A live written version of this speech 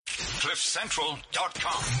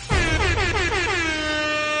CliffCentral.com.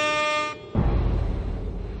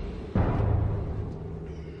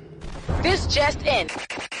 This just in.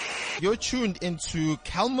 You're tuned into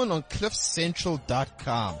Calman on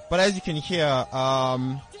CliffCentral.com. But as you can hear,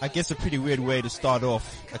 I guess a pretty weird way to start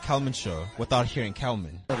off a Calman show without hearing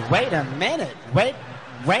Calman. Wait a minute. Wait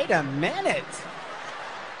a minute.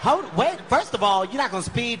 Wait, first of all, you're not going to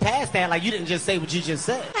speed past that like you didn't just say what you just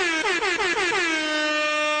said.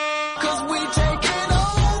 'Cause we taking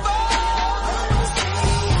over.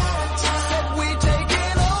 Said we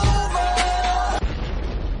taking over.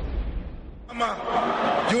 Mama,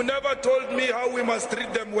 you never told me how we must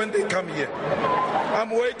treat them when they come here. I'm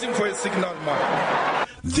waiting for a signal, man.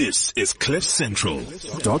 This is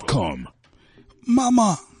CliffCentral.com.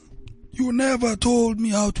 Mama, you never told me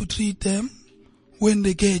how to treat them when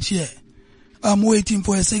they get here. I'm waiting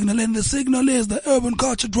for a signal, and the signal is the Urban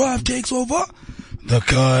Culture Drive takes over. The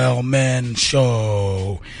Kyle Man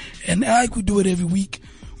Show. And I could do it every week.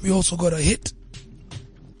 We also got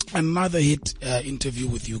another hit interview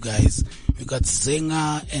with you guys. We got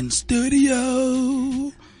Zinga and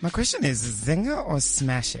Studio. My question is Zinga or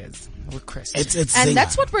Smashes? What question? It's And Zinga.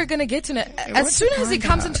 that's what we're going to get in it. As soon as he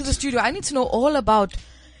comes into the studio, I need to know all about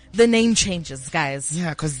the name changes, guys. Yeah,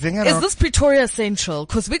 because Zinga... Is this Pretoria Central?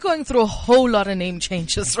 Because we're going through a whole lot of name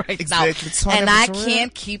changes right Exactly. now. And I Pretoria.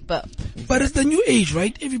 can't keep up. But it's the new age,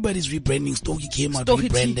 right? Everybody's rebranding. Stogie came out Stogie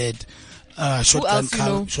rebranded. else you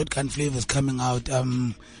know? Shotgun Flavors coming out.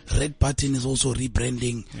 Red Button is also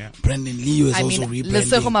rebranding. Yeah. Brandon Leo is also Lesego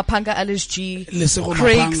rebranding. Mapanga LSG, Lesego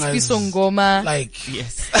Craig's Mapanga is Fisongoma. like,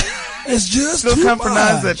 Yes. it's just Still too can't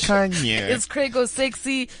pronounce it, much. can you? It's Craigo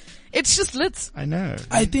Sexy. It's just lit. I know.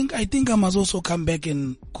 I think I must also come back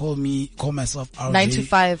and call myself RJ.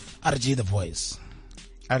 95. RJ the Voice.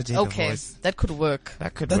 RJ the Okay, voice. that could work.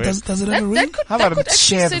 That could That work. does it have a That ring? could, How that about could a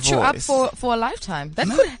actually shared set you up voice? for a lifetime. That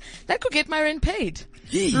No. could get my rent paid.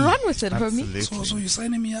 Yeah. Run with it, homie. Absolutely. So you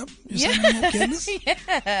signing me up? You signing me up, Candice?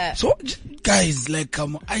 Yeah. So guys, like,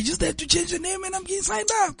 come on. I just had to change the name and I'm getting signed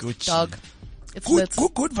up. Gucci. Dog. It's Good,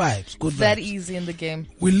 lit. good vibes. Good That vibes. easy in the game.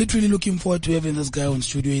 We're literally looking forward to having this guy on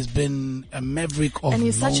studio. He's been a maverick of And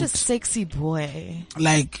he's such a note. sexy boy.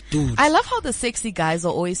 Like, dude. I love how the sexy guys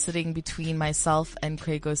are always sitting between myself and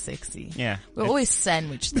Craigo Sexy. Yeah. We're always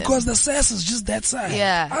sandwiched them. Because the sass is just that side.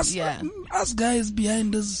 Yeah, Us, yeah. Us guys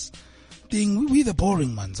behind this thing, we the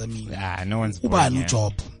boring ones. I mean, No one's boring. ubani Yeah.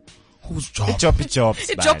 job? Whose job? It's jobs.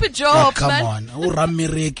 It's man. a job, Come man. on.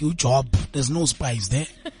 Uramireki, job. There's no spice there.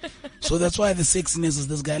 So that's why the sexiness is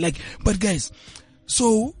this guy. Like, but guys,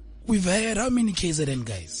 so we've had how many KZN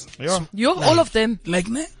guys? Yeah. You're Like- all of them. Like,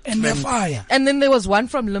 ne? And they're fire. And then there was one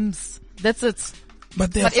from Limbs. That's it.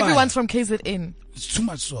 But they're But fire. everyone's from KZN. It's too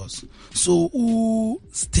much sauce. So,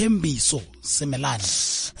 Stembiso,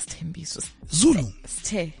 Semelani. Stembiso. Zulu.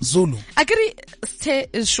 Ste. Zulu. Agari, Ste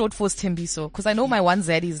is short for Stembiso. Because I know my one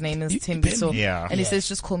Zaddy's name is Tembiso. Yeah. And he says,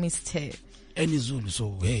 just call me Ste. Any Zulu.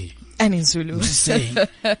 So, hey. And in Zulu. I'm just saying,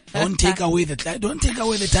 don't take away the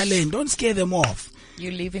talent. Don't scare them off.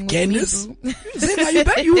 You're leaving with Candice, me, boo.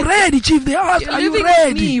 Zinga, you ready, Chief? They asked, You're are you leaving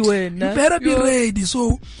ready? with me, You when, better be you're- ready.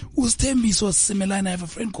 So, who's Tembi? So, Simelani, I have a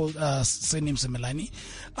friend called, surname Simelani.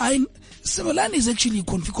 Simelani is actually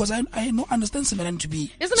confused because I understand Simelani to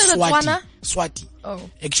be Isn't it a Swati. Tswana? Swati. Oh.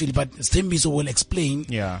 Actually, but Stembiso will explain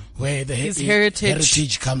where the His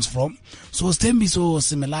heritage. comes from. So Stembiso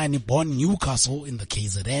Simelani, born Newcastle in the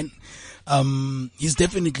KZN. He's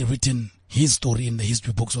definitely written his story in the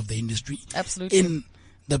history books of the industry. Absolutely. In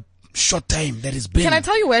the short time that he's been. Can I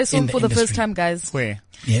tell you where I saw in him for the industry. first time, guys? Where?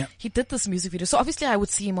 Yeah. He did this music video. So obviously I would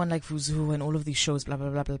see him on like Vuzu and all of these shows, blah, blah,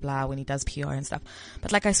 blah, blah, blah, when he does PR and stuff.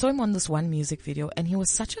 But like I saw him on this one music video and he was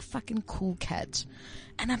such a fucking cool cat.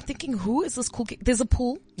 And I'm thinking, who is this cool kid? There's a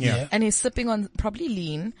pool. Yeah. And he's sipping on probably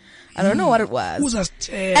lean. I don't know what it was. Who's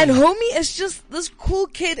a And homie is just this cool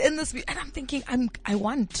kid in this video. And I'm thinking, I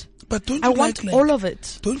want. But don't I you want like, all of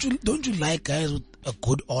it. Don't you like guys with a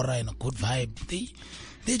good aura and a good vibe?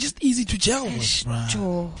 They're just easy to gel with,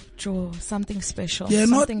 bruh. Joe, something special. They're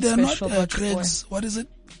something not special about your boy. Craig's. What is it?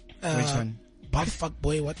 Which one? Buff fuck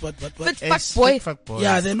boy. What? Fit fuck boy. Fuck boy.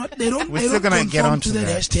 Yeah, they don't We're still gonna conform get onto to that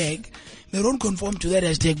that. hashtag. They don't conform to that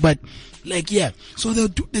hashtag, but like, yeah. So the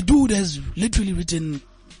dude has literally written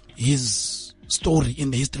his story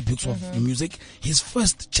in the history books of music. His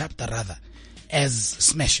first chapter, rather, as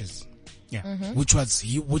Smashes. Yeah.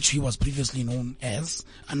 Which he was previously known as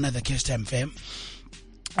another Cash Time Fam.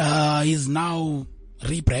 He's now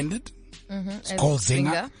rebranded It's as called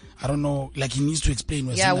Zinga. Zinga. I don't know, like he needs to explain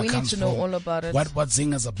where Yeah, Zinga we need comes to know from, all about it. What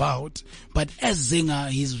Zinga's about. But as Zinga,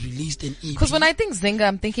 he's released an EP. Because when I think Zinga,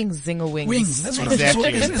 I'm thinking Zinga wings. Wings, that's what Exactly.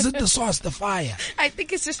 I'm saying. Is it the sauce, the fire? I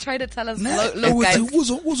think it's just trying to tell us, Nah, look guys.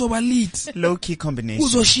 uzoba lit. Low-key combination.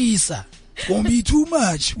 Uzoshisa. Won't be too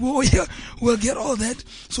much. We'll get all that.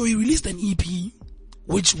 So he released an EP,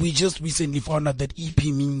 which we just recently found out that EP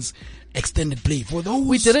means extended play. For those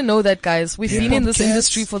We didn't know that, guys. We've been in this Podcasts,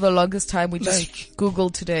 industry for the longest time. We just like-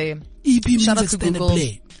 Googled today. EP means Shout out to extended Google.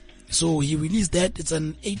 play. So he released that. It's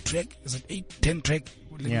an 8-track. Is it 10 track?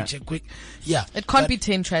 Let me Yeah. check quick. Yeah. It can't But- be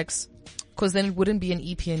 10 tracks, because then it wouldn't be an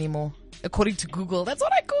EP anymore. According to Google. That's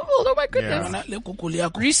what I Googled. Oh my goodness. Yona, le Google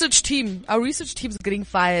yakho. Research team. Our research team's getting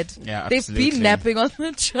fired. Yeah, They've absolutely. been napping on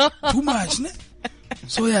the job. Too much, ne?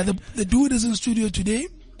 So yeah, the dude is in studio today.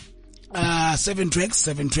 7 tracks.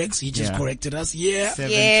 He just Yeah. corrected us. Yeah.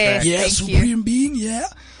 7 Yeah. tracks. Yeah, Thank Supreme Being, yeah.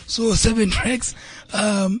 So 7 tracks.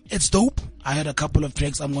 It's dope. I had a couple of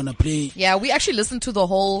tracks I'm gonna play. Yeah, we actually listened to the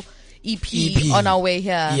whole EP, EP. on our way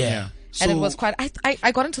here. Yeah. And it So- was quite,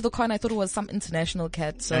 I got into the car and I thought it was some international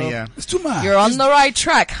cat. So Yeah. It's too much. you're on the right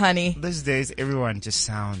track, honey. These days, everyone just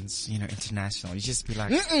sounds, international. You just be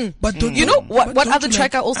like, But don't You know what but don't other you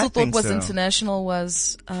track I like- also I thought think was so. international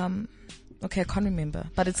was, okay, I can't remember,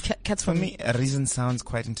 but it's Cats for from me, a Reason sounds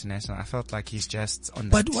quite international. I felt like he's just on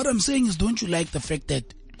that. But what I'm saying is, don't you like the fact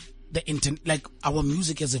that like our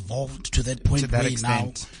music has evolved to that point To that where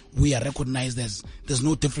extent. now we are recognized as, there's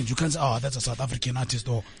no difference. You can't say, oh, that's a South African artist,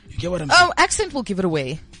 or you get what I'm saying? Oh, accent will give it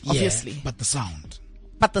away, Yeah, obviously. but the sound.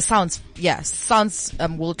 But the sounds, sounds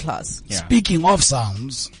world class. Yeah. Speaking of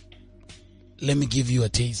sounds, let me give you a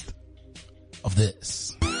taste of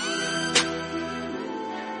this.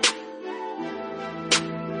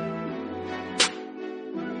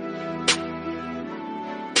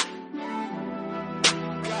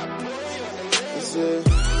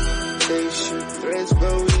 They shoot threats,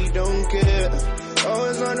 but we don't care.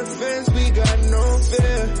 Always on the fence, we got no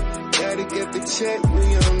fear. Gotta get the check, we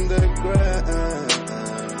on the grind.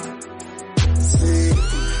 See,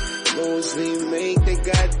 moves we make, they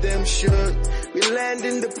got them shook. We land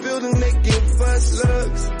in the building, they give us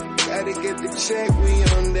looks. Gotta get the check, we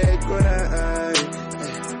on that grind.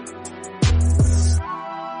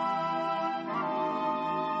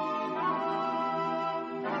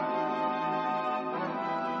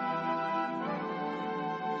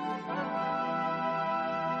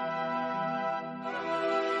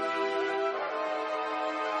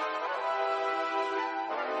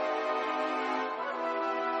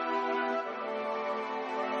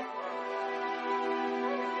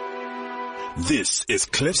 This is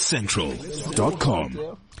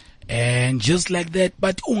CliffCentral.com. And just like that,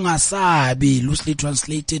 but ungasabi, loosely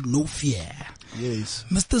translated, no fear. Yes.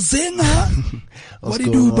 Mr. Zinga, what do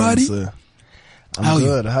you going do, on, buddy? sir? I'm How you-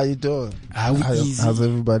 good. How you doing? Easy? How's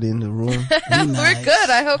everybody in the room? We're good.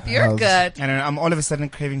 I hope you're How's- good. I don't know, I'm all of a sudden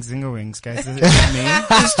craving Zinga wings, guys. Is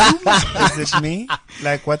it me? Is it me?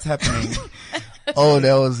 Like, what's happening? Oh,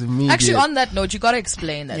 that was immediate. Actually, on that note, you gotta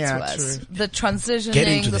explain that Yeah, to us. true. The Get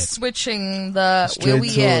transitioning, into the that. switching, the Straight where we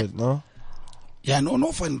to at. it, no? Yeah,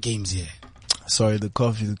 no fun games here. Sorry, the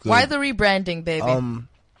coffee is good. Why the rebranding, baby?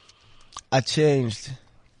 I changed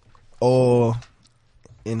or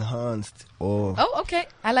enhanced or Oh, okay.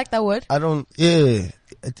 I like that word. I don't. Yeah,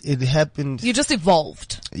 it happened. You just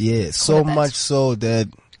evolved. Yeah, so it that. much so that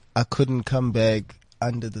I couldn't come back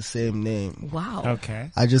under the same name. Wow. Okay.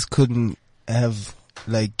 I just couldn't have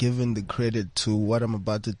given the credit to what I'm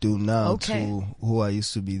about to do now Okay. to who I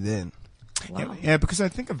used to be then. Wow. Yeah, because I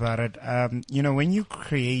think about it, when you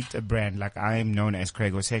create a brand, like I am known as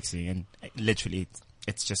Craig O'Sexy, and literally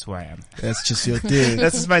it's just who I am. That's just your thing.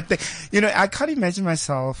 That's just my thing. I can't imagine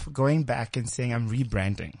myself going back and saying I'm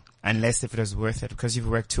rebranding. Unless if it was worth it, because you've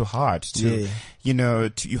worked too hard to, Yeah.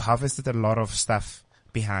 you harvested a lot of stuff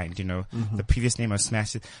behind, the previous name was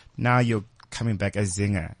Smash. Now you're coming back as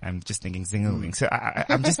Zinger. I'm just thinking Zinger Wing. So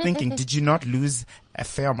I'm just thinking, did you not lose a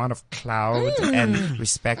fair amount of clout and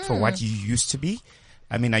respect for what you used to be?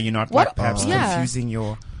 I mean, are you not perhaps confusing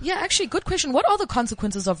your... Yeah, actually, good question. What are the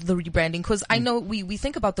consequences of the rebranding? Because I know we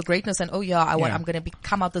think about the greatness and I'm going to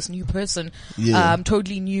come out this new person,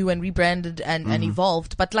 totally new and rebranded and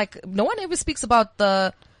evolved. But no one ever speaks about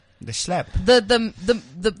the schlep,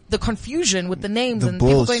 the confusion with the names The and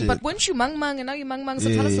people going, bullshit. but weren't you Mang Mang and now you Mang Mang?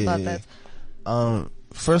 So tell us about that.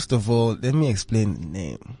 First of all, let me explain the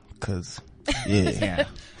name, cause Yeah.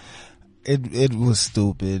 it was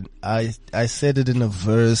stupid. I said it in a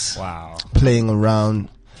verse. Wow. Playing around,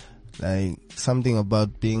 like something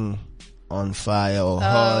about being on fire or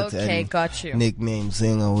hot. Okay, and got you. Nickname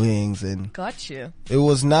Zinger Wings, and Got you. it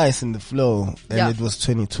was nice in the flow. And Yeah. it was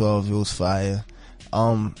 2012. It was fire.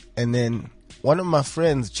 And then one of my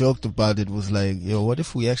friends joked about it. Was like, yo, what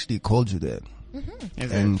if we actually called you that?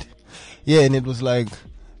 And yeah, and it was like,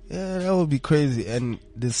 yeah, that would be crazy. And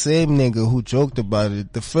the same nigga who joked about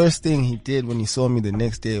it, the first thing he did when he saw me the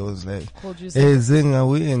next day was like, Called you hey, Zinger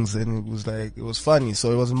Wings. And it was like, it was funny.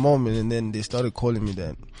 So it was a moment, and then they started calling me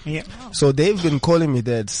that. Yeah. So they've been calling me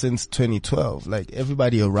that since 2012. Like,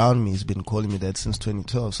 everybody around me has been calling me that since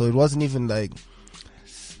 2012. So it wasn't even like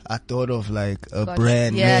I thought of like a Gotcha.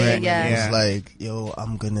 brand Yeah, name. yeah, It yeah. was like, yo,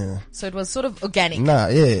 I'm gonna. So it was sort of organic. Nah,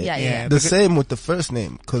 Yeah, yeah. The same with the first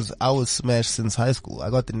name, cause I was Smash since high school. I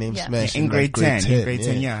got the name Yeah. Smash In in grade like 10, in grade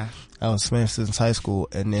 10, yeah. I was Smash since high school,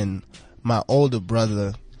 and then my older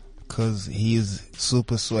brother, cause he's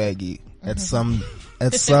super swaggy, at some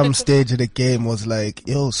stage of the game was like,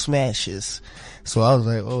 yo, Smashes. So I was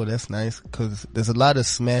like, oh, that's nice, cause there's a lot of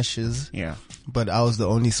Smashes. Yeah. But I was the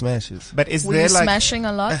only Smashes. But is Were there you like smashing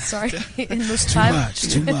a lot? Sorry, in this Too time. much,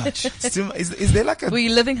 too much. is there like a Were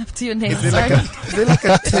you living up to your name? Is there Sorry. is there like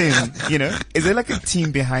a team, you know? Is there like a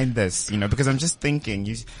team behind this, you know? Because I'm just thinking,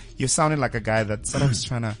 you sounded like a guy that sort of is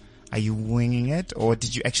trying to, are you winging it? Or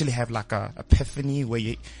did you actually have like a epiphany where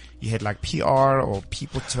you had like PR or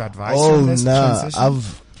people to advise you on this transition?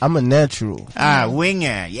 I'm a natural.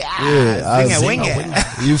 Winger. Yeah, Winger.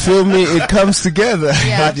 You feel me? It comes together.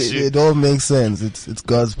 Yeah. it all makes sense. It's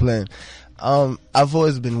God's plan. I've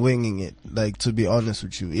always been winging it, like, to be honest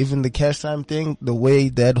with you. Even the Cash Time thing, the way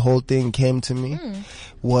that whole thing came to me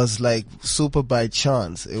was like super by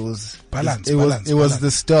chance. It was Balance, it balance, was balance. the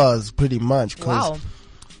stars pretty much. 'Cause Wow.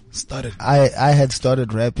 Started. I had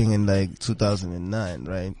started rapping in like 2009,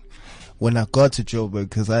 right? When I got to Joburg,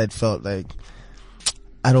 cause I had felt like,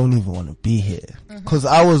 I don't even want to be here. Cause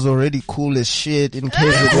I was already cool as shit in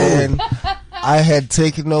KZN. I had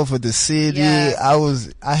taken over the city. Yeah.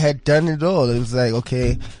 I had done it all. It was like,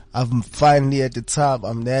 okay, I'm finally at the top.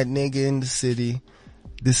 I'm that nigga in the city.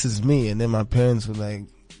 This is me. And then my parents were like,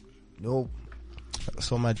 nope.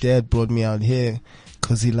 So my dad brought me out here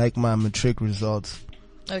cause he liked my matric results,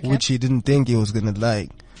 Okay. which he didn't think he was gonna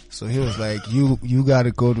like. So he was like, you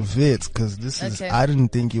gotta go to Wits, cause this is, Okay. I didn't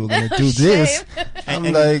think you were gonna do this. I'm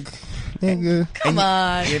like, nigga. Come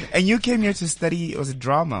on. And you came here to study, was it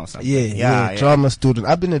drama or something? Yeah, drama student.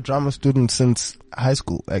 I've been a drama student since high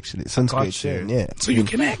school, actually, since grade Gotcha. 10, yeah. So you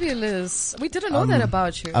can act. Fabulous. We didn't know that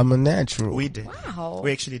about you. I'm a natural. We did. Wow.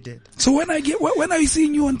 We actually did. So when are you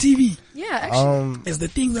seeing you on TV? Yeah, actually. Is the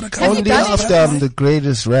things that are Have coming? you Only done after it? I'm the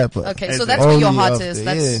greatest rapper. Okay, so that's where your Only heart after, is.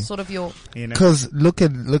 That's yeah. sort of your. You know? Cause look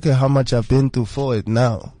at how much I've been through for it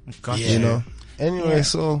now. Gotcha. You know? Anyway,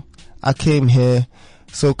 so I came here.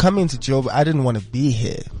 So coming to Joburg, I didn't want to be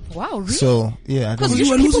here. Wow, really? So yeah, I Because didn't,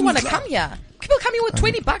 you were people losing want to the come here. People come here with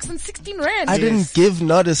 $20 and 16 rand. I didn't give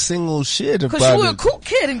not a single shit Because about you were a it. cool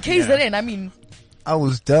kid in KZN. I mean, I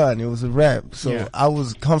was done. It was a rap. So Yeah. I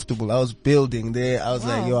was comfortable. I was building there. I was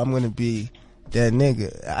Wow. like, yo, I'm going to be that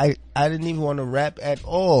nigga. I didn't even want to rap at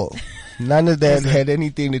all. None of that had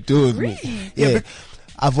anything to do with me. Yeah.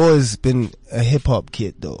 I've always been a hip hop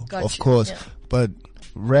kid though, Got of you. course. Yeah. But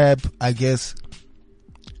rap, I guess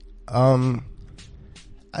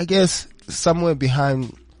somewhere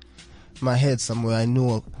behind my head somewhere I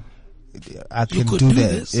knew I can could do do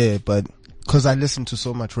that. this. Yeah, but cause I listen to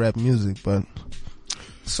so much rap music, but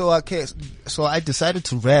so I decided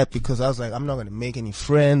to rap because I was like, I'm not going to make any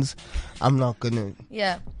friends. I'm not going to,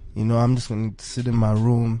 yeah. I'm just going to sit in my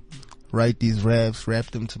room, write these raps, rap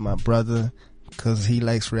them to my brother. Cause he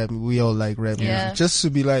likes rap. We all like rap Yeah. music. Just to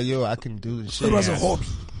be like, yo, I can do this So shit. it was a hobby.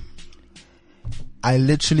 I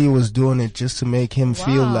literally was doing it just to make him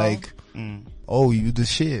feel Wow. like, oh, you the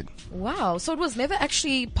shit. Wow. So it was never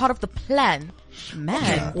actually part of the plan.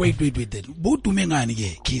 Man. Wait then. Both to Mengani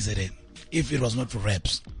KZN. If it was not for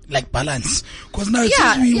raps, like balance, because now it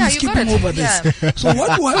Yeah, seems we're yeah, you skipping got it. over this. Yeah. So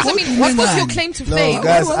what I mean, what was your claim to No, fame?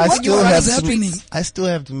 guys, What- I what- still what have is happening? I still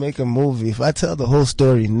have to make a movie. If I tell the whole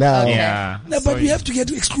story now, Okay. Yeah. No, but we have to get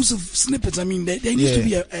exclusive snippets. I mean, there needs to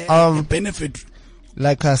be a benefit.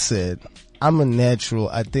 like I said, I'm a natural.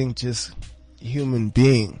 I think just human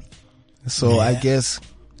being. So I guess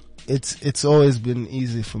it's always been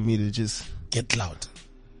easy for me to just Get cloud.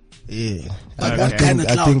 yeah. But Okay. what kind of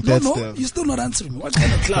I cloud? think that's no, the you're still not answering me. What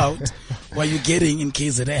kind of cloud were you getting in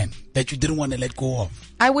KZN that you didn't want to let go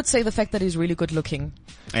of? I would say the fact that he's really good looking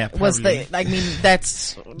Yeah, was probably. I mean,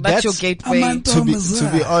 that's your gateway. Amanda- to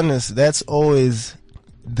be honest, that's always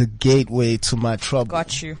the gateway to my trouble.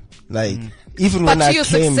 Got you. Like, even But when I to your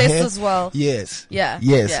came success here, as well. yes, Yeah,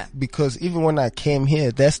 yes, yeah. because even when I came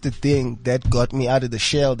here, that's the thing that got me out of the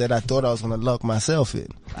shell that I thought I was gonna lock myself in.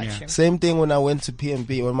 Gotcha. Same thing when I went to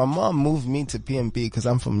PMB. When my mom moved me to PMB because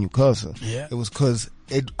I'm from Newcastle, it was because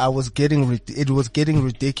it was getting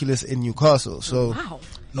ridiculous in Newcastle. So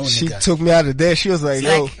she took me out of there. She was like,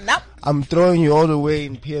 "Yo, nope. I'm throwing you all the way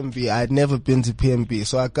in PMB." I'd never been to PMB.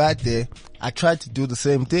 So I got there. I tried to do the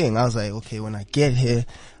same thing. I was like, okay, when I get here,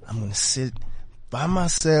 I'm going to sit by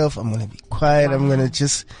myself. I'm going to be quiet. I'm going to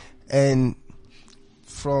just, and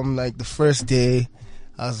from like the first day,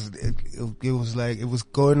 it was like, it was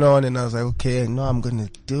going on and I was like, okay, no, I'm going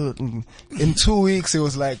to do it. And in 2 weeks, it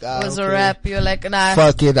was like, It was okay, a wrap. You're like, nah.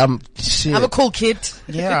 fuck it. I'm a cool kid.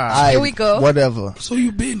 Yeah. Here we go. Whatever. So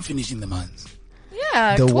you've been finishing the months.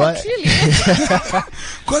 Yeah, The come what? on, clearly.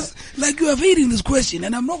 Because, like, you are evading this question,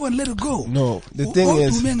 and I'm not going to let it go. No, the thing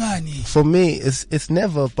is, for me, it's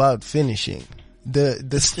never about finishing.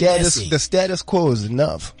 The status quo is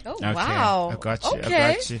enough. Oh, Okay, wow. I got you. Okay.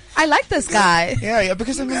 I got you. I like this guy. Yeah,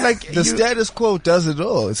 because I mean, like, The status quo does it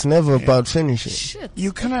all. It's never about finishing. Shit.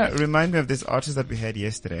 you kind of remind me of this artist that we had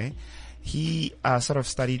yesterday. He sort of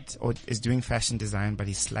studied or is doing fashion design, but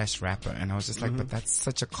he's / rapper. And I was just like, but that's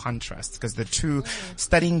such a contrast because the two,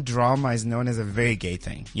 studying drama is known as a very gay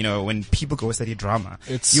thing. You know, when people go study drama,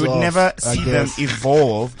 you would soft, never I see them guess.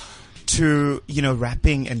 evolve to, you know,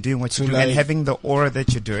 rapping and doing what you're doing and like- having the aura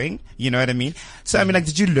that you're doing. You know what I mean? So, I mean, like,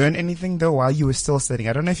 did you learn anything though while you were still studying?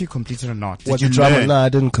 I don't know if you completed or not. Did What you the drama? learn? No, I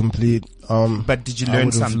didn't complete. But did you I learn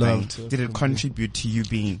would've something? loved to Did it contribute to you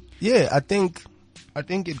being? Yeah, I think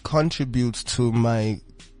it contributes to my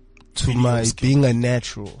being a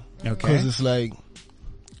natural. Okay. Because it's like,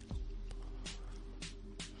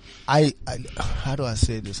 I how do I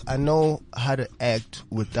say this? I know how to act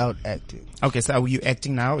without acting. Okay, so are you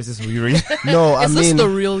acting now? Is this who you're in? No, I Is mean, this the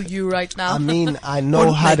real you right now? I mean, I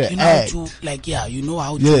know how to you know act. How to, like, yeah, you know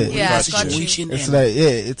how to Yeah. read Yeah, the got you. situation It's and, like, yeah,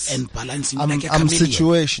 it's, and balancing I'm like a I'm chameleon.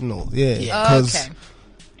 situational. Yeah. Yeah. Okay.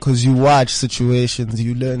 Cause you watch situations,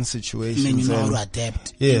 you learn And situations. then you know how and- to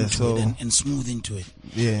adapt Yeah, into so- it and smooth into it.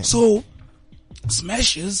 yeah. So,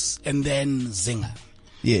 smashes and then zinger.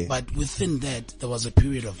 Yeah. But within that, there was a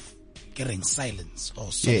period of getting silence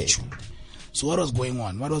or solitude. So what was going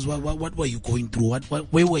on? What were you going through?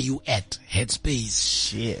 Where were you at? Headspace.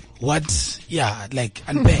 Shit. What? Yeah, like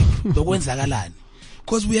unpack.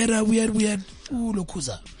 Because we had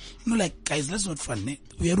Lokuza. You know, like, guys, let's not front.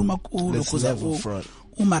 We had Let's Lokuza. never front.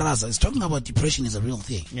 Umaraza is talking about depression is a real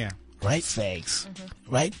thing. Yeah. Right? Facts.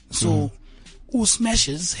 Right? So, who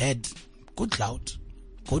Smashes had good clout,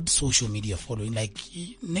 good social media following. Like,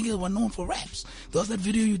 niggas were known for raps. There was that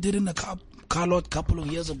video you did in the car lot couple of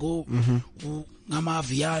years ago. Ngama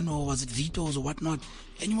Viano, was it Vito's or whatnot?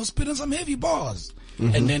 And you were spitting some heavy bars.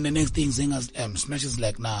 And then the next thing, Zingers, Smashes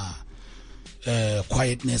like, nah,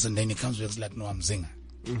 quietness. And then it comes with like, no, I'm Zinger.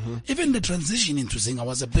 Even the transition into Zinger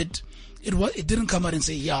was a bit, it didn't come out and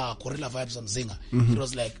say, yeah, Gorilla vibes, I'm Zinger. It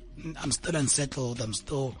was like, I'm still unsettled.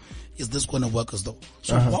 Is this going to work as though?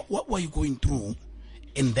 So what were you going through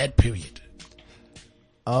in that period?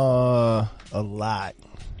 A lot.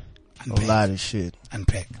 Unpack. A lot of shit.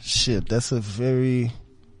 Unpack. Shit, that's a very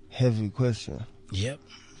heavy question. Yep.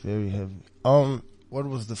 Very heavy. What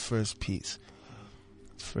was the first piece?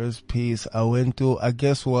 First piece I went through, I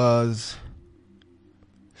guess, was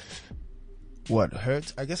what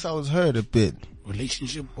hurt. I guess I was hurt a bit.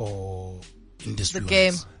 Relationship or industry? The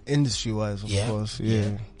game. Industry wise, of Yeah. course.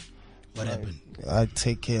 Yeah. What happened? I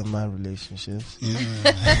take care of my relationships.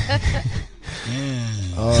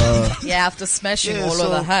 Yeah, after smashing Yeah, all so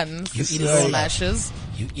of the hands, you eat it all up. smashes.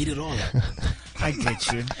 You eat it all up. I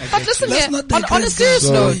get you. But listen Let's here, not on a digress, serious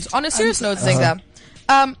guys. note, Sorry. on a serious note,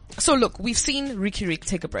 Zinga. So look, we've seen Ricky Rick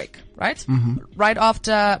take a break, right? Right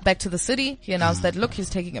after Back to the City, he announced that, look, he's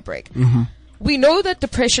taking a break. We know that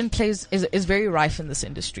depression is very rife in this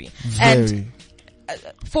industry. Very.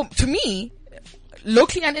 And to me,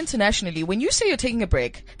 locally and internationally, when you say you're taking a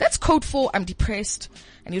break, that's code for I'm depressed.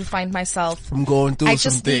 I need to find myself. I'm going through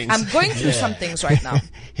some things. I'm going through some things right now.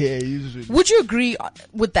 Yeah, usually. Would you agree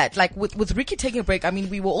with that? Like with Ricky taking a break, I mean,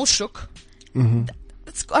 we were all shook.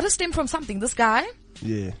 It's got to stem from something. This guy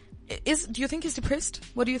Yeah. do you think he's depressed?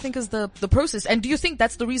 What do you think is the process? And do you think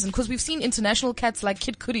that's the reason? Because we've seen international cats like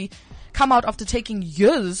Kid Cudi come out after taking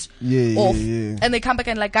years off, and they come back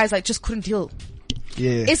and like, guys, I just couldn't deal.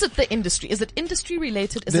 Yeah. Is it the industry? Is it industry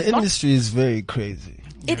related? Is The it not? industry is very crazy.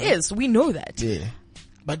 It is. We know that. Yeah.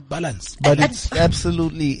 But balance. But it's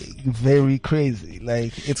absolutely very crazy.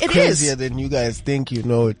 Like, it's It crazier is. than you guys think you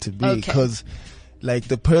know it to be. Okay. Because, like,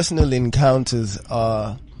 the personal encounters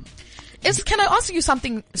are Can I ask you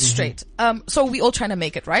something straight? So we all trying to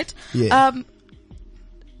make it, right? Yeah.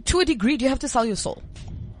 To a degree, do you have to sell your soul?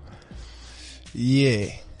 Yeah.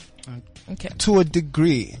 Okay. To a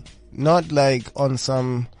degree. Not like on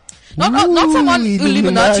some... Not some on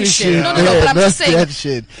Illuminati shit. No, but I'm just saying, that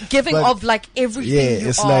shit. Giving But of like everything you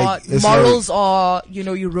it's are, like, it's morals are,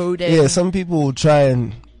 you rode in. Yeah, some people will try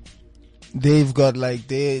and they've got like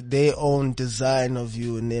their own design of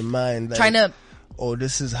you in their mind. Like, Trying to... oh,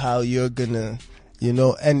 this is how you're gonna,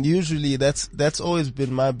 and usually that's always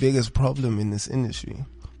been my biggest problem in this industry.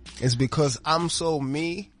 It's because I'm so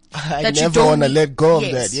me, I That you never don't want to need- let go of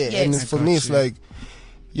yes, that. Yeah, yes. and for me, it's like,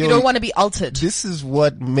 you don't want to be altered. This is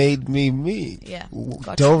what made me. Yeah,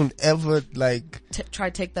 Don't ever like try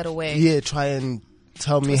to take that away. Yeah, try and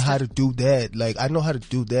tell me how to do that. Like, I know how to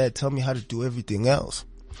do that. Tell me how to do everything else.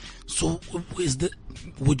 So,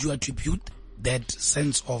 would you attribute that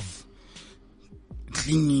sense of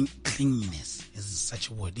clinginess, is such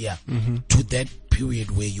a word, to that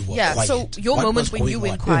period where you were quiet? So your What moment was when you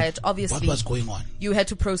going went on? quiet, obviously. What was going on? You had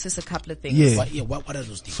to process a couple of things. Yeah. What are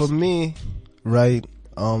those things? For me, right,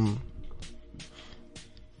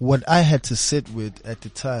 what I had to sit with at the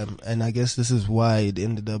time, and I guess this is why it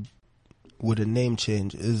ended up with a name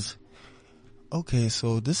change, is, okay,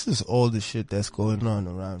 so this is all the shit that's going on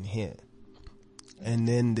around here. And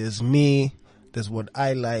then there's me, there's what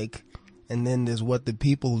I like, and then there's what the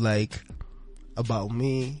people like about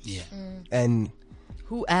me. Yeah. And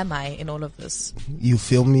who am I in all of this? You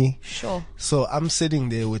feel me? Sure. So I'm sitting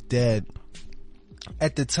there with Dad.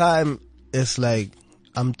 At the time, it's like,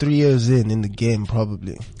 I'm 3 years in the game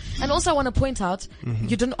probably. And also I want to point out,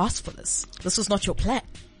 you didn't ask for this. This was not your plan,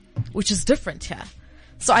 which is different here.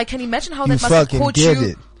 So I can imagine how You that must have fucking caught get you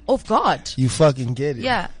it. off guard. You fucking get it.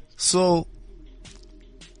 Yeah. So,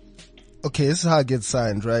 okay, this is how I get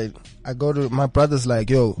signed, right? I go to, my brother's like,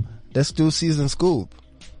 yo, let's do Season Scoop.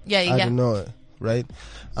 Yeah. I don't know it, right?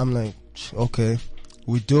 I'm like, okay.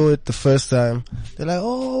 We do it the first time. They're like,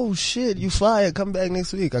 oh shit, you fired. Come back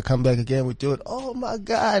next week. I come back again. We do it. Oh my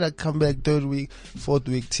God. I come back third week, fourth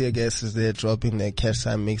week. Tear Gas is there dropping their Cash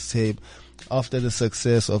Time mixtape. After the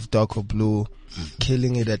success of Dark or Blue,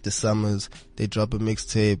 killing it at the Summers, they drop a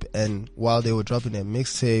mixtape. And while they were dropping their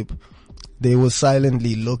mixtape, they were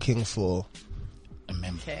silently looking for a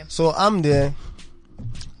member. Okay. So I'm there.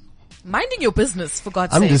 Minding your business, for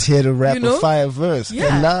God's I'm sake. just here to rap You know? a fire verse.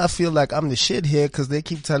 Yeah. And now I feel like I'm the shit here because they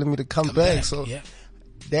keep telling me to come back. So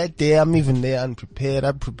that day I'm even there unprepared.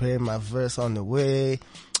 I prepared my verse on the way,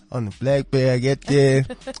 on the Blackberry. I get there.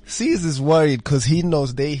 C's is worried because he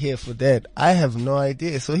knows they here for that. I have no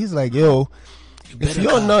idea. So he's like, yo, if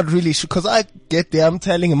you're not really sure, because I get there, I'm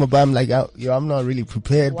telling him about, I'm like, yo, I'm not really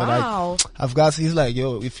prepared. Wow. But I've got, he's like,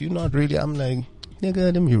 yo, if you're not really, I'm like,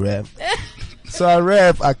 nigga, let me rap. So I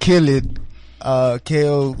rap, I kill it.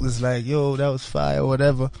 KO was like, yo, that was fire,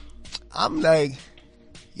 whatever. I'm like,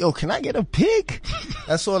 yo, can I get a pic?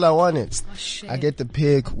 That's all I wanted. Oh, shit. I get the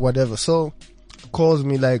pic, whatever. So calls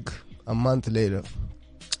me like a month later,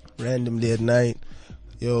 randomly at night.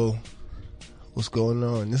 Yo, what's going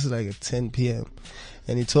on? This is like at 10 p.m.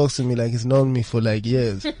 And he talks to me like he's known me for like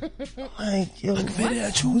years. I'm like, yo,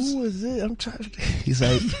 who is it? I'm trying to... He's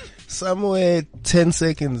like, somewhere 10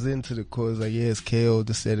 seconds into the call, he's like, yeah, it's KO,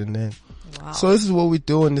 this, that, and that. Wow. So this is what we're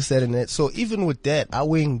doing, this, that, and that. So even with that, I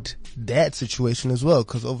winged that situation as well,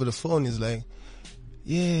 because over the phone, he's like,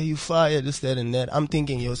 yeah, you fired, this, that, and that. I'm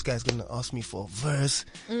thinking, yo, this guy's gonna ask me for a verse.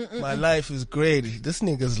 My life is great. This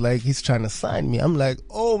nigga's like, he's trying to sign me. I'm like,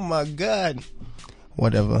 oh my God.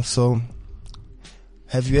 Whatever. So,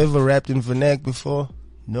 have you ever rapped in Vernac before?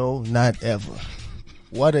 No, not ever.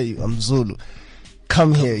 What are you? I'm Zulu.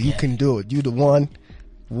 Come here, you can do it. You the one.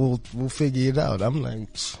 We'll figure it out. I'm like,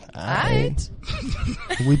 alright.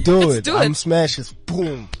 We do it. I'm Smashes.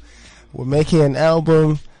 Boom. We're making an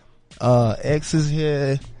album. X is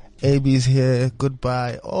here. AB's here.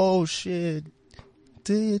 Goodbye. Oh shit.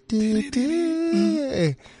 And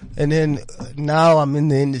then now I'm in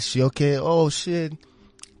the industry. Okay. Oh shit.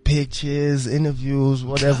 Pictures, interviews,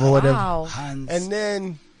 whatever. And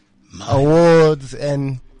then awards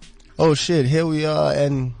and oh shit, here we are,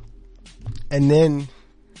 and then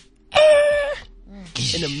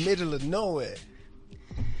in the middle of nowhere.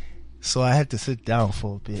 So I had to sit down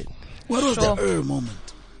for a bit. What was the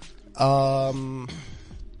moment?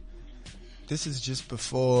 This is just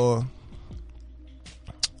before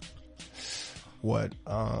what?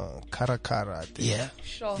 Karakara, I think. Yeah.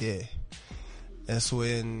 Sure. Yeah. That's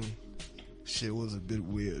when shit was a bit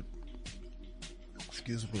weird.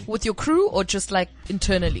 Excuse me. With your crew or just like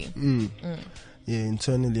internally? Yeah,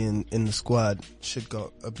 internally in the squad, shit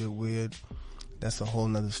got a bit weird. that's a whole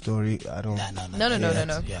nother story. I don't. No.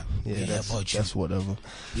 Yeah, that's about you. That's whatever.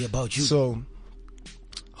 Be about you. So,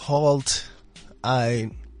 Halt,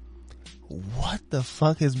 what the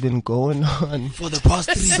fuck has been going on for the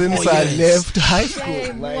past 3 since 4 I years? left high school?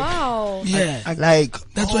 Shame. Wow. Yeah, like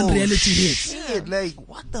that's when reality hits. Shit, like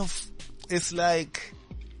what the? It's like,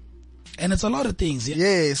 and it's a lot of things. Yeah,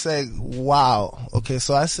 it's like wow. Okay,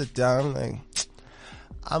 so I sit down, like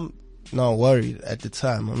I'm not worried at the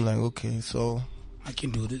time. I'm like, okay, so I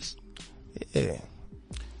can do this. Yeah.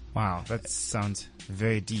 Wow, that sounds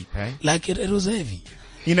very deep, eh? Like it was heavy.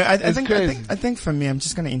 You know, I think for me, I'm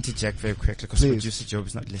just going to interject very quickly because producer Job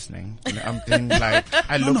is not listening. You know, I'm being like,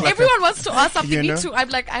 everyone wants to ask something. You know? Me too. I'm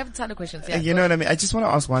like, I have a ton of questions. Yeah, you know what I mean? I just want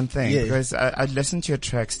to ask one thing because I listened to your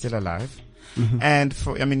track Still Alive. And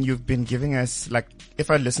you've been giving us, like,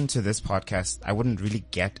 if I listened to this podcast, I wouldn't really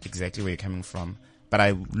get exactly where you're coming from. But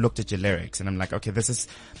I looked at your lyrics and I'm like, okay, there's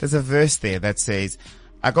a verse there that says,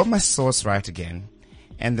 I got my source right again.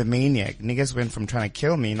 And the maniac, niggas went from trying to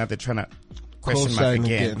kill me, now they're trying to question mark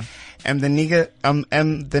again. And the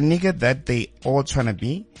nigga that they all trying to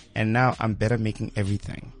be, and now I'm better making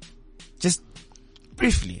everything. Just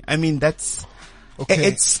briefly. I mean, that's,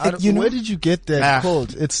 okay. Where did you get that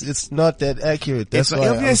quote? It's not that accurate. That's why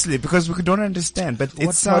obviously because we don't understand. But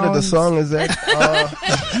what part of the song is that?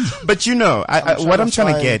 But you know, what I'm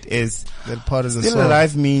trying to get is that part of the Still song.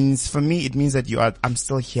 Alive means, for me, it means that I'm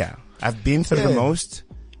still here. I've been through the most.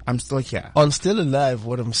 I'm still here. On Still Alive,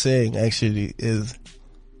 what I'm saying actually is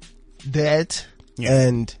that,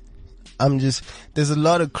 and there's a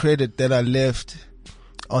lot of credit that I left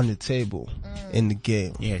on the table in the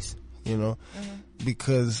game. Yes. You know,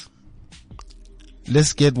 because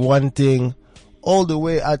let's get one thing all the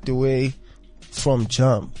way out the way from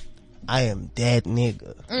jump. I am that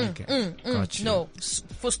nigga. Gotcha. No,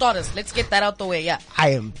 for starters, let's get that out the way. Yeah. I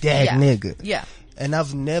am that nigga. Yeah. And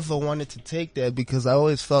I've never wanted to take that because I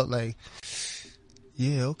always felt like,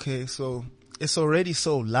 yeah, okay, so it's already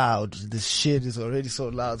so loud. The shit is already so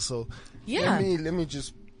loud. So let me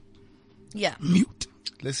just mute.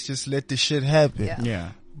 Let's just let the shit happen.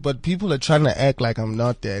 Yeah. But people are trying to act like I'm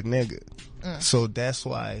not that nigga. So that's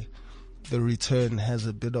why the return has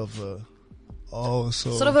a bit of a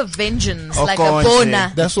sort of a vengeance, like a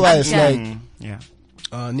bona. That's why it's like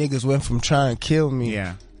niggas went from trying to kill me.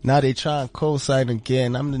 Yeah. Now they try and co-sign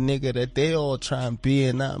again. I'm the nigga that they all try and be,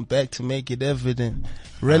 and now I'm back to make it evident.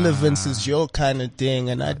 Relevance is your kind of thing,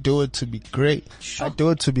 and I do it to be great. Sure. I do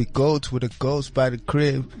it to be goats with a ghost by the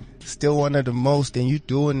crib. Still one of the most, and you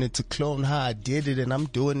doing it to clone how I did it, and I'm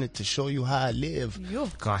doing it to show you how I live.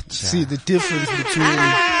 Gotcha. See the difference between...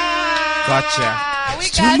 Gotcha.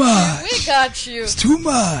 It's too much. We got you. It's too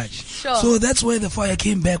much. Sure. So that's why the fire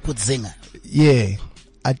came back with Zinger. Yeah.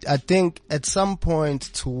 I think at some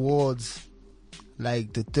point towards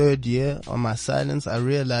like the 3rd year on my silence, I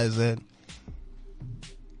realized that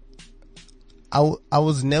I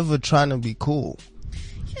was never trying to be cool.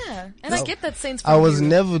 Yeah, and I get that sense. I was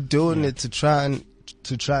never doing it to try and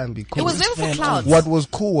be cool. It was never for clouds. What was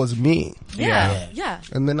cool was me. Yeah.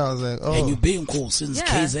 And then I was like, and you've been cool since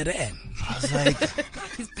KZN. I was like,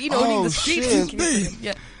 he's been owning the streets.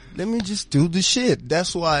 Yeah. Let me just do the shit.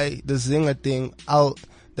 That's why the Zinger thing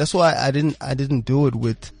that's why I didn't do it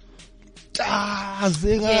with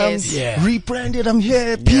Zinger, rebranded, I'm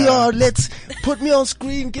here, PR, let's put me on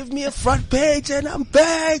screen, give me a front page and I'm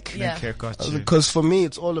back. Yeah. Because for me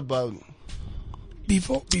it's all about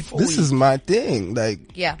before this is my thing. Like,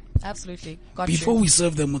 yeah, absolutely. Before we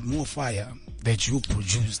serve them with more fire that you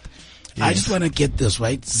produced, I just want to get this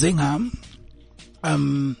right. Zinger,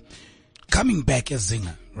 coming back as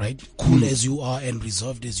Zinger, right? Cool as you are and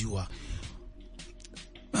reserved as you are.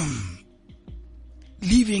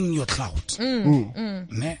 Leaving your clout,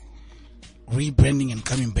 rebranding and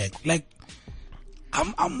coming back. Like,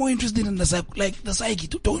 I'm more interested in the psyche.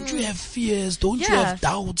 Don't you have fears? Don't you have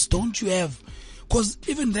doubts? Don't you have? Because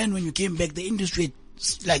even then, when you came back, the industry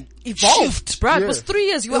evolved, bro. It was 3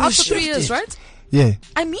 years. You were out for 3 years, right? Yeah.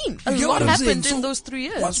 I mean, a lot happened in those 3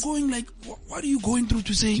 years. What's going what are you going through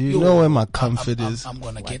to say? Do you know where my comfort is? I'm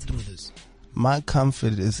gonna get through this. My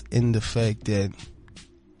comfort is in the fact that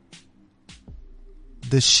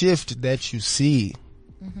the shift that you see,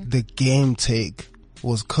 the game take,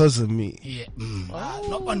 was cause of me. Yeah.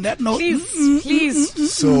 Not on that note.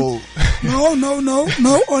 Please. So. No. On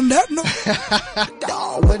that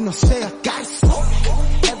note. When I say I got so,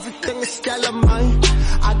 everything is stellar mine.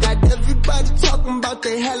 I got everybody talking about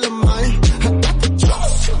they hella mine. I got the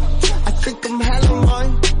trust. I think I'm hella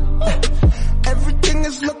mine. Everything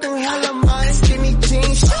is looking hella mine. Skinny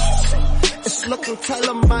jeans. It's looking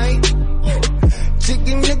hella mine.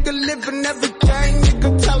 jiggy nigga living everything,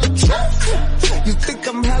 nigga tell the truth. You think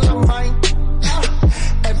I'm hella mine?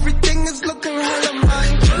 Everything is looking hella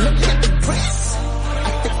mine. Look at the dress. I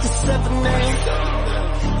think the 7 names.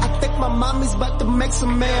 I think my mommy's about to make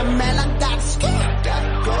some man, I gotta skip.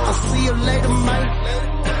 I'll see you later, man.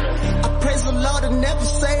 I praise the Lord and never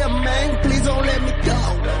say amen. Please don't let me go.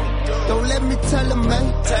 Don't let me tell him,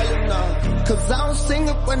 man. Tell him no. Cause I don't sing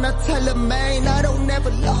it when I tell him, man. I don't never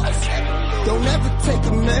lose. Don't ever take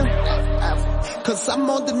a man. Cause I'm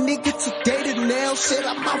on the nigga today to nail shit.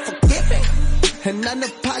 I'm unforgiving and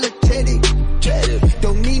unapologetic.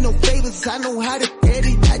 Don't need no favors. I know how to get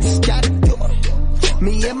it. I just gotta do it.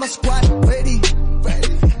 Me and my squad are ready.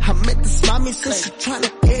 I met this mommy, so she tryna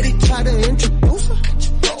get it. Try to introduce her.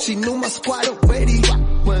 She knew my squad already.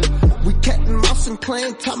 When we cat and mouse and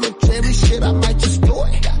playing Tom and Jerry shit, I might just do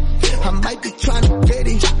it. I might be tryna get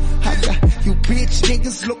it. I got you bitch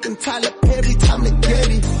niggas looking Tyler Perry, time to get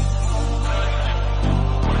it.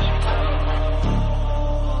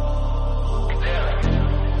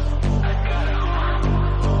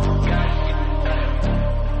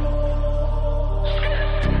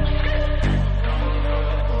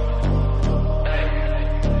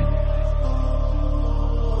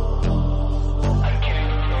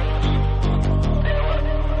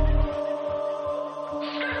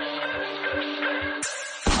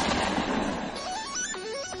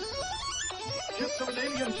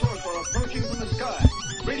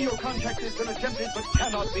 Contact has been attempted but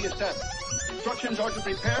cannot be established. Instructions are to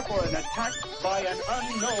prepare for an attack by an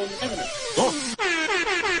unknown enemy. Oh.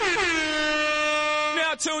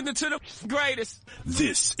 Now tuned into the greatest.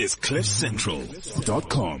 This is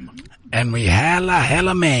CliffCentral.com. And we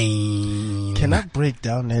hella man. Can I break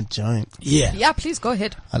down that joint? Yeah. Yeah, please go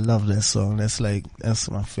ahead. I love that song. That's my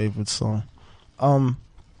favorite song.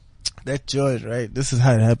 That joint, right? This is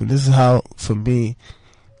how it happened. This is how, for me,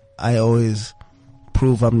 I always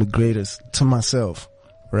prove I'm the greatest to myself,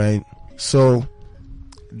 right? So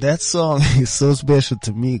that song is so special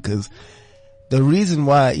to me because the reason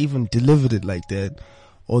why I even delivered it like that,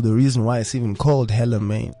 or the reason why it's even called Hella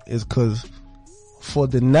Man, is because for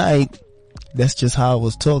the night, that's just how I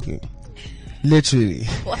was talking. Literally.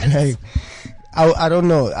 Like, I don't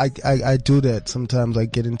know. I do that sometimes. I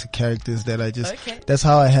get into characters that I just, that's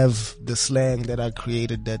how I have the slang that I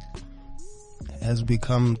created that has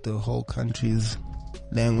become the whole country's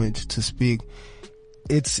language to speak.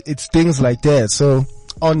 It's things like that. So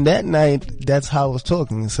on that night, that's how I was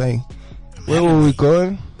talking. It's like, where were we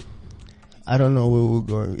going? I don't know where we were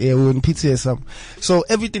going. Yeah, we were in PTA or something. So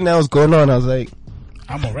everything that was going on, I was like,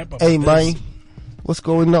 I'm a rapper. Hey, man, what's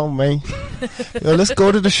going on, man? Yo, let's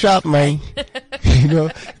go to the shop, man. You know,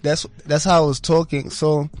 that's how I was talking.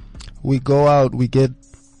 So we go out, we get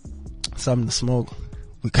something to smoke.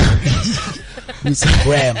 Some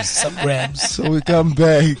grams. So we come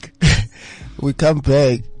back.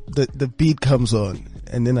 The beat comes on,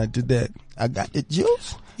 and then I did that. I got the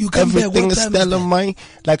juice. You come Everything back. is stellar, man.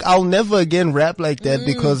 Like, I'll never again rap like that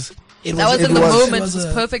because that was in the moment. It was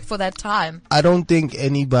perfect for that time. I don't think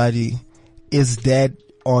anybody is that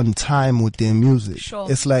on time with their music. Sure.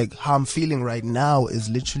 It's like how I'm feeling right now is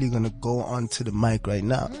literally gonna go onto the mic right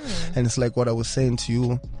now, and it's like what I was saying to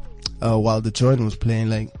you while the joint was playing.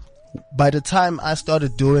 Like, by the time I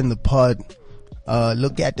started doing the part,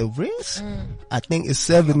 look at the wrist, I think it's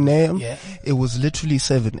 7 a.m. Yeah. It was literally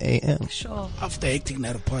 7 a.m. Sure. After acting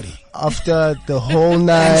at a party. After the whole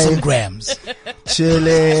night. And some grams.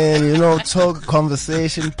 Chilling, you know, talk,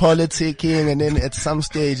 conversation, politicking, and then at some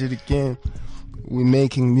stage of the game, we're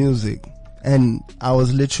making music. And I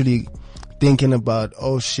was literally thinking about,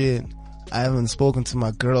 oh shit, I haven't spoken to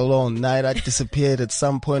my girl all night. I disappeared at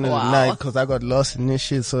some point in the night because I got lost in this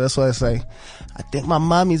shit. So that's why it's like, I think my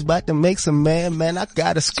mommy's about to make some man. I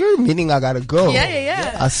gotta screw, meaning I gotta go.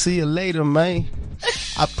 Yeah. I'll see you later, man.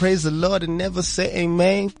 I praise the Lord and never say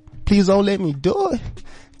amen. Please don't let me do it.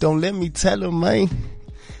 Don't let me tell him, man.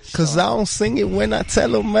 Cause I don't sing it when I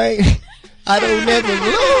tell him, man. I don't ever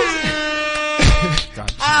lose.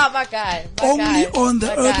 My guy. Only on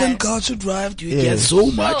the Urban Culture Drive do you get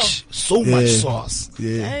so much sauce.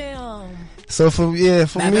 Yeah. Damn. So for me,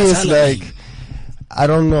 it's like, I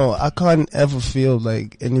don't know. I can't ever feel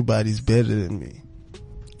like anybody's better than me.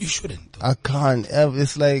 You shouldn't. I can't ever.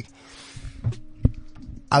 It's like,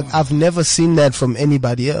 I've never seen that from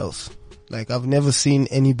anybody else. Like, I've never seen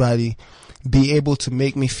anybody be able to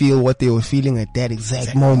make me feel what they were feeling at that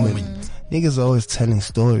exact moment. Niggas are always telling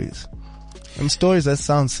stories. And stories that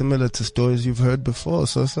sound similar to stories you've heard before.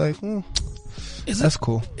 So it's like, that's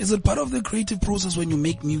cool. Is it part of the creative process when you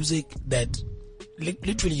make music that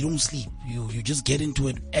literally you don't sleep. You just get into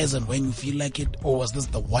it as and when you feel like it, or was this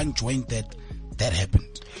the one joint that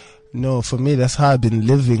happened? No, for me, that's how I've been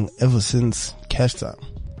living ever since Cash Time,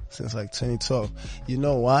 since like 2012. You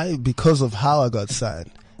know why? Because of how I got signed.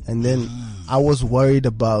 And then I was worried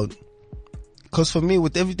about, cause for me,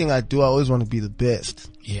 with everything I do, I always want to be the best.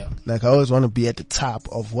 Yeah. Like I always want to be at the top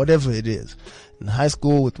of whatever it is. In high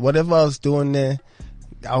school, with whatever I was doing there,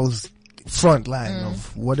 I was front line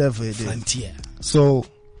of whatever it is. Frontier. So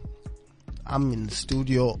I'm in the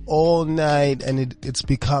studio all night, and it's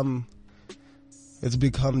become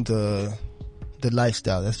the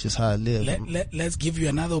lifestyle. That's just how I live. Let's give you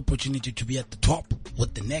another opportunity to be at the top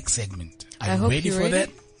with the next segment. Are you ready for that?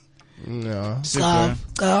 No.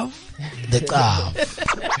 The calf.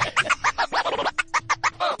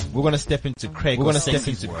 We're gonna step into Craig.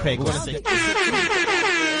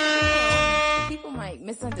 People might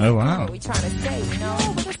misunderstand what we're trying to say, you know?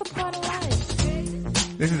 But that's a part of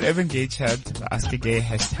life. This is Evan Gay Chad, Ask a Gay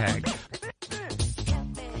hashtag.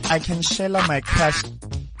 I can shell out my crush.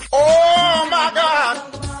 Oh my God!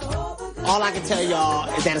 All I can tell y'all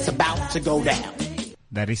is that it's about to go down.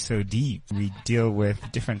 That is so deep. We deal with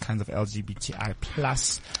different kinds of LGBTI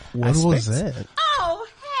plus What was that? Oh,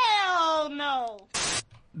 hell no.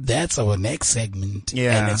 That's our next segment.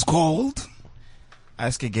 Yeah. And it's called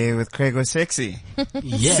Ask a Gay with Craig or Sexy.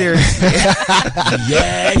 Yeah. Seriously.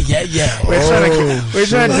 yeah. We're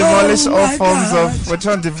trying to demolish all forms of,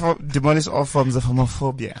 demolish all forms of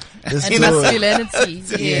homophobia. And masculinity.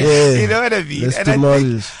 Yeah. You know what I mean? Let's And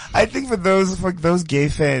demolish. I think for those gay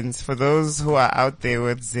fans, for those who are out there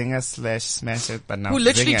with Zinger/Smash It, but now Who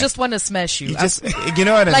literally Zinger, just want to smash you. you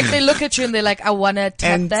know what I like mean? they look at you and they're like, I want to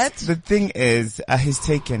tap And that. the thing is,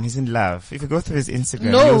 he's in love. If you go through his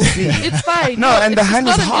Instagram, No, you'll see. it's fine. No, and the it's hand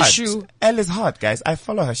not is an hot. issue. Elle is hot, guys. I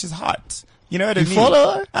follow her. She's hot. You know what I mean?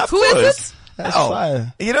 follow her? Of Who is course. it? That's Oh.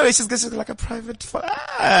 fire. You know, she's just like a private.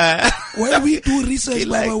 when we do research,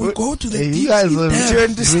 Baba, we go to the Hey, you deep guys deep are depth. Do you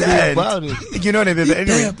understand? really about it. You know what I mean? But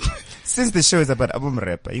anyway, depth. since the show is about album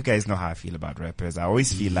rapper, you guys know how I feel about rappers. I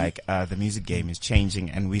always feel like the music game is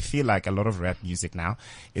changing, and we feel like a lot of rap music now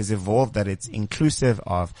is evolved, that it's inclusive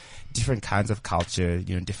of different kinds of culture,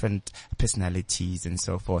 you know, different personalities and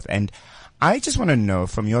so forth. And I just want to know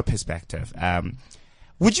from your perspective,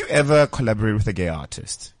 would you ever collaborate with a gay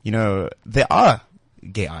artist? You know, there are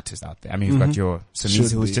gay artists out there. I mean, you've got your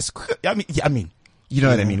Somizi, who's just, I mean, you know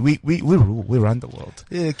what I mean? We rule, we run the world.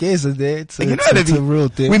 Yeah, gays are there. It's You know what I a mean? real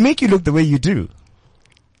thing. We make you look the way you do.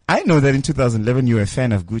 I know that in 2011 you were a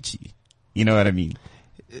fan of Gucci. You know what I mean?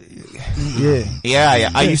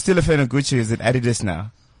 Yeah. Are you still a fan of Gucci? Is it Adidas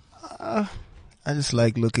now? I just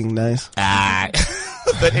like looking nice.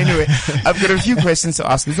 But anyway, I've got a few questions to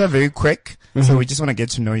ask. These are very quick, so we just want to get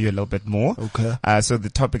to know you a little bit more. Okay. So the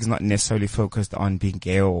topic is not necessarily focused on being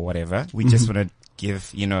gay or whatever. We just want to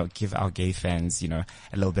give our gay fans, a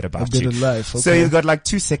little bit about A bit you. of life, So okay. you've got like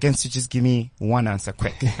 2 seconds to just give me one answer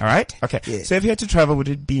quick. All right? Okay. Yeah. So if you had to travel, would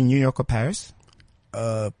it be New York or Paris?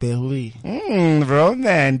 Peru.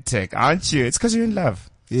 Romantic, aren't you? It's because you're in love.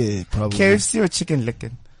 Yeah, probably. KFC or chicken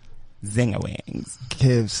licking? Zinger wings.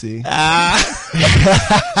 KFC.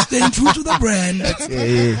 Staying true to the brand.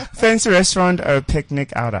 Yeah. Fancy restaurant or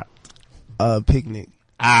picnic out? Picnic.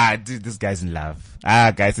 Dude, this guy's in love.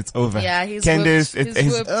 Guys, it's over. Yeah, he's Candace, whipped.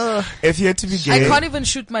 He's whipped. if you had to be I gay. can't even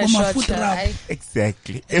shoot my shot.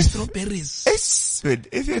 Exactly. Strawberries.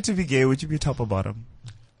 If you had to be gay, would you be top or bottom?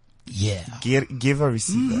 Yeah. Give or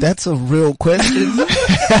receive? That's a real question.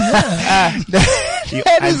 That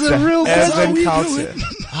is a real question.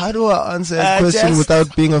 How do I answer that question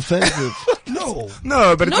without being offensive?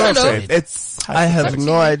 No, but it's also, I have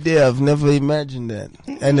no idea. I've never imagined that.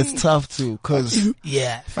 And it's tough too, cause.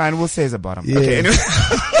 Yeah. Fine, we'll say it's a bottom. Yeah. Okay, anyway.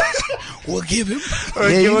 We'll give him.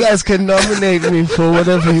 Yeah, you guys can nominate me for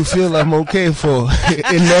whatever you feel I'm okay for in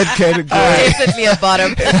that category. Definitely a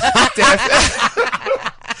bottom.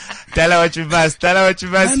 Tell her what you must.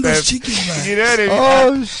 And the fam. chicken, man. You know what I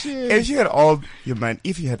mean? Oh shit. If you had all your money,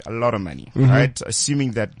 if you had a lot of money, right?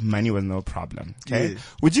 Assuming that money was no problem, okay? Yeah.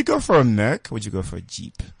 Would you go for a Merc? Would you go for a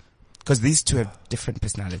Jeep? Because these two have different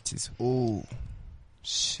personalities. Oh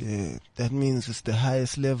shit. That means it's the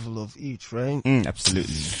highest level of each, right?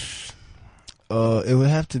 Absolutely. It would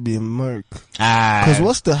have to be a Merc. Because Cause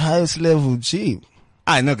what's the highest level Jeep?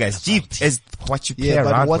 no, guys, Jeep is what you play Yeah,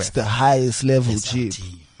 around but what's with. the highest level Jeep?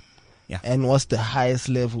 Yeah. And what's the highest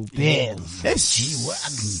level Benz? I You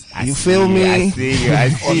see feel me? I see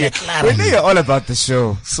you. We know you're all about the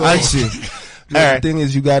show, aren't you? The thing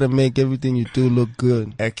is, you gotta make everything you do look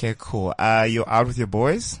good. Okay, cool. You're out with your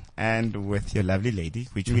boys? and with your lovely lady,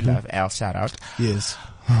 which we love, Al, shout out. Yes.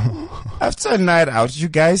 After a night out, you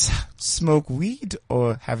guys smoke weed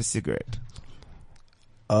or have a cigarette?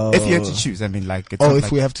 If you have to choose, I mean, like, it's if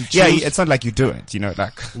we have to choose? Yeah, it's not like you do it, you know,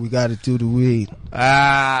 like. We gotta do the weed.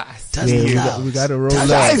 We gotta roll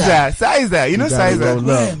up. Sizer, you know Sizer.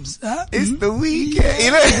 It's the weekend,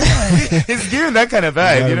 you know. It's giving that kind of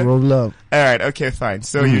vibe, you know. Roll up. Alright, okay, fine.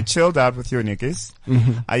 So you chilled out with your niggas.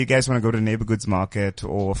 You guys want to go to neighbor goods market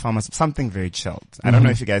or farmers, something very chilled. I don't know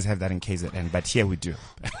if you guys have that in KZN, but here we do.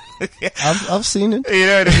 I've seen it. You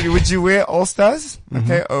know what I mean? Would you wear All Stars?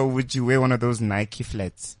 Okay. Or would you wear one of those Nike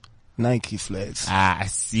flats? Nike flats. I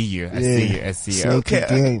see you. I see you.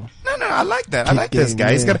 Okay. No, I like that. I like this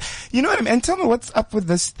guy. He's got, you know what I mean? And tell me what's up with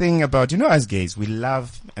this thing about, you know, as gays, we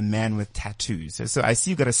love a man with tattoos. So I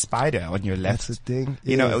see you got a spider on your left. That's the thing.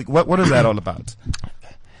 You know, what is that all about?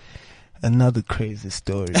 Another crazy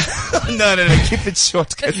story. No, keep it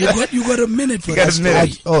short. You got a minute for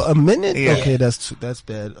that. A minute? Yeah. Okay, that's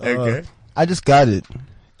bad. Okay. I just got it.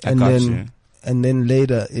 And then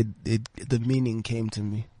later the meaning came to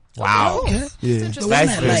me. Wow. Okay. Yeah.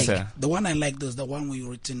 The one I like is the one where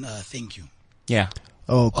you written thank you. Yeah.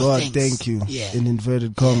 Oh God, thanks. thank you. Yeah. In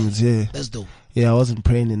inverted commas, yeah. That's dope. Yeah, I wasn't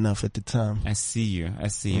praying enough at the time. I see you.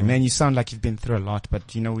 Man, you sound like you've been through a lot,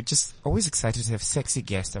 but you know, we're just always excited to have sexy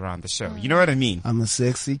guests around the show. You know what I mean? I'm a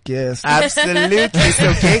sexy guest. Absolutely.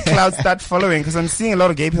 So gay cloud start following, because I'm seeing a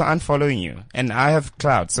lot of gay people unfollowing you. And I have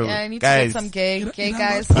cloud, so I need guys. to get some gay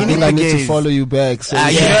guys. I need to follow you back. So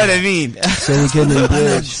you know what I mean? So we can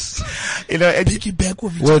engage. You know, Piggyback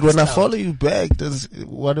with each wait, other when I style. follow you back,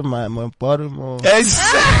 what am I, my bottom or?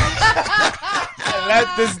 I love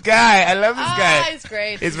this guy. He's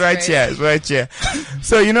great. It's right here.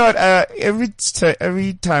 So you know what?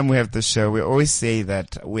 Every time we have the show, we always say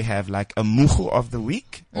that we have like a muhu of the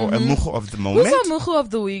week or a muhu of the moment. Who's our muhu of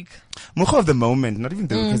the week? Muhu of the moment, not even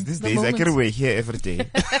the week, because these days I get away here every day.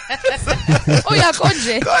 Oh yeah,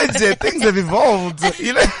 konje. Konje, things have evolved.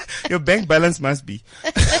 You know, your bank balance must be.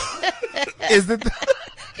 Is it?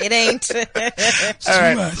 It ain't. All right.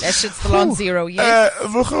 That shit's still on zero, yes.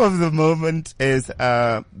 Muhu of the moment is,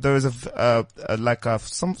 there was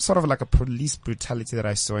some sort of like a police brutality that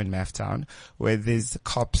I saw in Mathtown, where these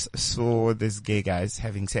cops saw these gay guys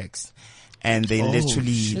having sex. And they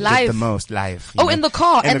literally did the most live. Oh, in the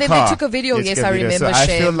car. And then they took a video. Yes, I remember. So I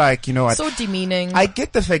feel like, you know what? So demeaning. I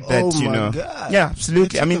get the fact that, you know. God. Yeah,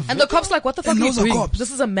 absolutely. I mean. And the cop's like, what the fuck are you doing? Cops. This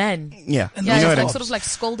is a man. Yeah. Yeah, it's like sort of like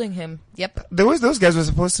scolding him. Yep. Those guys were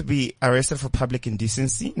supposed to be arrested for public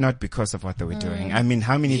indecency, not because of what they were doing. I mean,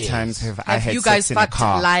 how many times have I had you guys sex in a fucked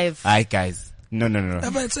car? live? Aye, guys. No.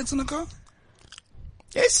 Ever had sex in a car?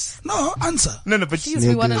 Yes. No, answer. No, but Please,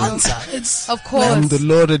 we want to know. Answer. It's Of course. I'm the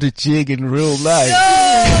Lord of the Jig in real life.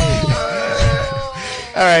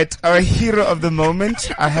 all right, our hero of the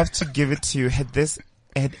moment. I have to give it to you. Had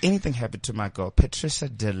anything happened to my girl, Patricia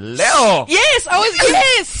De Leo? Yes,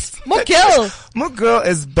 yes. Mugirl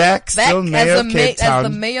is back, still mayor of Cape Town.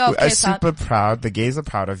 As the mayor of We are Cape Town. super proud. The gays are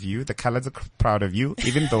proud of you. The colors are proud of you.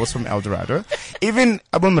 Even those from El Dorado. Even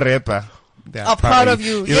Abumrepa. They are proud of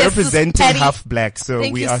you. You're Yes, representing Sis Patty. half black, so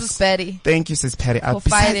Thank we you, are. Sis Patty. Thank you, Sis Patty. For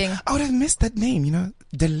fighting. I would have missed that name, you know,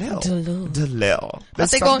 Delil. But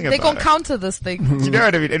they're going to counter this thing. You know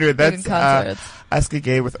what I mean? Anyway, that's counter it. Ask a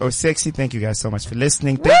Gay with Oh Sexy. Thank you guys so much for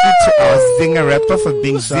listening. Thank you to our Zinger rapper for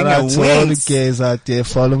being Shout out Zinger to all the Wings. gays out there.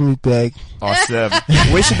 Follow me back. Awesome.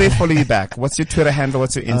 Where should they follow you back? What's your Twitter handle?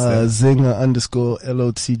 What's your Insta?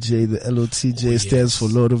 Zinger_LOTJ. The LOTJ stands for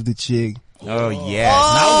Lord of the Jig. Oh yes.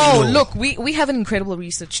 Oh, Now we know. look, we have an incredible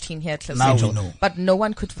research team here at Cliff Now we Central, know. but no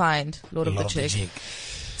one could find Lord of the Jig.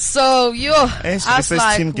 So us this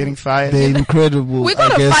like, team getting fired. They're incredible. we're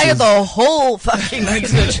gonna fire the whole fucking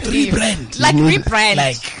research team. Rebrand. Like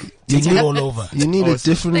rebrand. Take it all over. You need a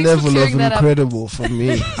different Thanks for level of clearing that up. incredible from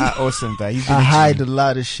me. Awesome, guy. You've been I a hide G. a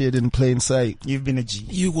lot of shit in plain sight. You've been a G.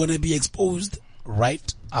 You're gonna be exposed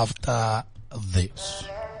right after this.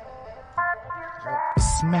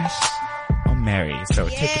 Smash or marry. So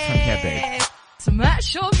take it from here, babe.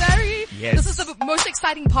 Smash or marry. Yes. This is the most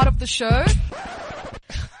exciting part of the show.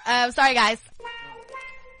 Sorry guys.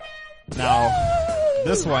 Now,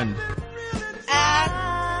 this one.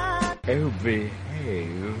 Oh,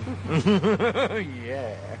 behave.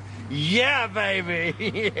 Yeah. Yeah,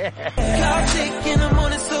 baby. Yeah. Cloud chick in the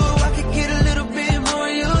morning so I could get a little bit more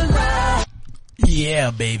of your love.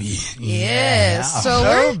 Yeah, baby. Yeah.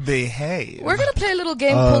 So behave. we're gonna play a little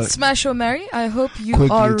game called Smash or Marry. I hope you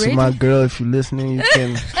Quickly are to ready. my girl, if you're listening, you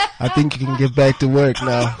can. I think you can get back to work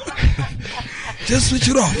now. Just switch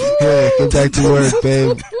it off. Yeah, get back to work,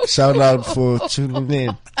 babe. Shout out for tuning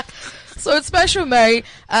in. So it's smash or marry.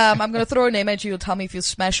 I'm going to throw a name at you. You'll tell me if you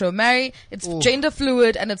smash or marry. It's gender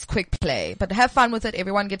fluid and it's quick play. But have fun with it.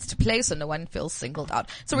 Everyone gets to play so no one feels singled out.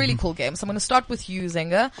 It's a really cool game. So I'm going to start with you,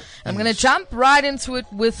 Zenga. I'm going to jump right into it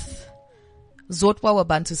with Zotwa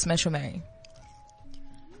Wabantu, smash or marry.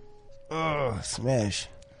 Oh, smash.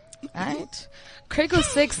 Alright. Craig was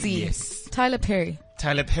sexy. Yes. Tyler Perry.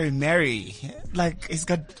 Tyler Perry, marry. Like, he's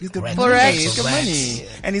got Correct. money. He's got money.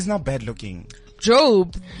 And he's not bad looking.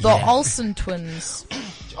 Job, the Olsen twins.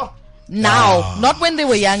 Now, not when they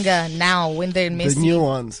were younger. Now, when they're messy. The new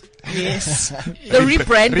ones. Yes, the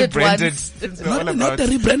rebranded ones. Not the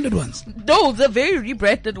rebranded ones. No, the very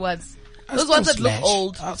rebranded ones. Those ones that look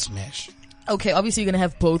old. I'll smash. Okay, obviously you're gonna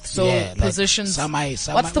have both. So positions.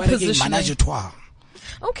 What's the position?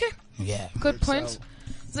 Okay. Yeah. Good point.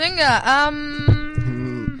 Zinga.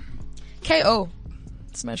 KO.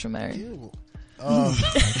 Smash or marry.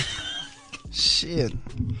 Shit.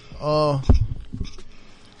 Oh.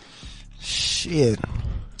 Shit.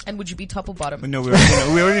 And would you be top or bottom? No, we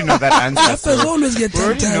already know that answer. Rappers always get we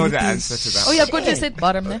already know the with answer this. to that. Oh yeah, good to say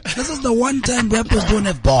bottom there. This is the one time rappers don't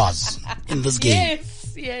have bars in this game.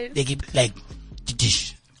 Yes. They keep like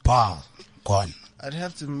dish, bar, gone. I'd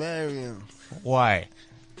have to marry him. Why?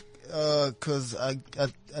 Cause I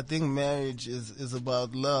think marriage is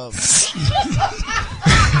about love.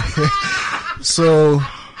 So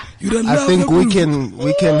I think we can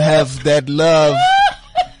have that love.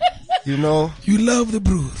 You know, you love the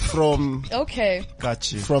bruise from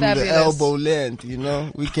got you from Fabulous. the elbow length. You know,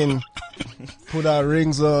 we can put our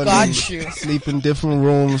rings on Got and you. sleep in different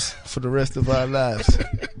rooms for the rest of our lives.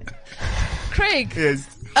 Craig. Yes.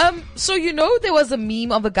 So you know there was a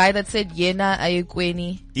meme of a guy that said Yena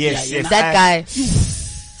Ayekweni. Yes, yes. That guy.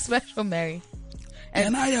 Smash or marry.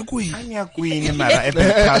 And Ayekweni mara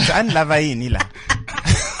epelkhazi anilava yini la.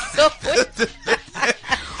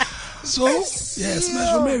 So, yeah,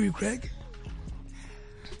 smash or marry, Craig.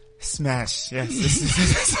 Smash, yes.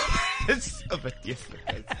 It's a bit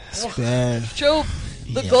different. Smash. Joe,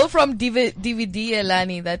 the girl from DVD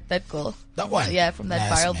Elani, that girl. That one? Yeah, from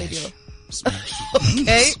that viral smash. video. Smash.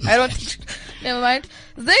 Okay, I don't think, never mind.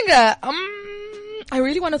 Zinga, I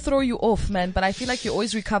really want to throw you off, man, but I feel like you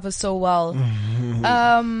always recover so well.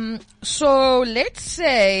 So let's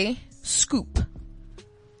say Scoop.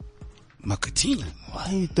 Makatini. Why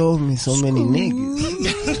you told me so many niggas?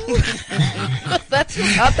 That's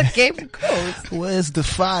how the game goes. Where's the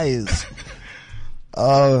fires?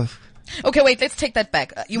 Okay, wait, let's take that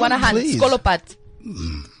back. You want to hand please. Skolopat.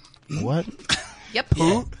 What? Yep.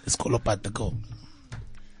 Who? Skolopat the go.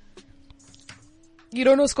 You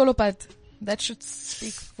don't know Skolopat. That should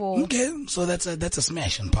speak for... Okay, so that's a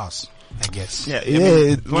smash and pass, I guess. Yeah.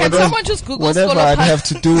 Can someone just Google whatever Skolopat? I'd have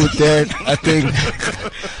to do with that, I think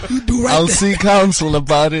I'll see counsel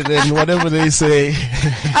about it and whatever they say.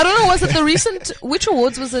 I don't know, was it the recent, which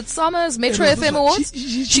awards was it? Summer's Metro FM Awards?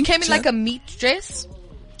 She came in like a meat dress.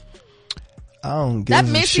 I don't That give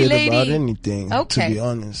a messy shit lady. about anything, Okay. to be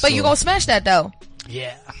honest. But you gonna smash that though?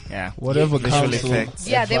 Yeah. Yeah. Whatever Visual counsel effects.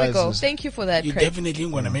 Yeah, there we go. advises. Thank you for that, You Craig. definitely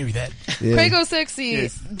gonna marry that. Yeah. Craigo Sexy,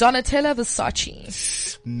 Yes. Donatella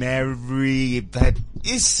Versace. Marry, that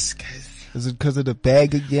is, guys. Is it because of the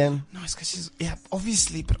bag again? No, it's because she's, yeah,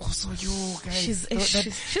 obviously, but also you guys. She's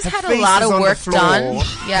her had a face lot is of on the work floor. done.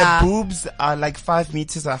 Yeah. Her boobs are like 5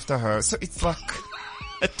 meters after her. So it's like,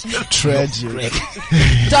 Tragic.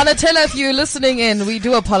 Donatella, if you're listening in, we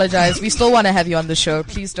do apologize. We still want to have you on the show.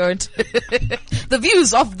 Please don't. The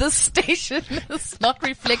views of this station is not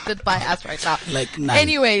reflected by us right now. Like none.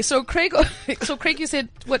 Anyway, so Craig, you said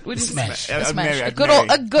what would you Smash. A smash. Mary, A good old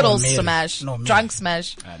No, Mary. smash. No, Mary. Drunk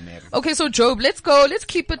smash. Mary. Okay, so Job, let's go. Let's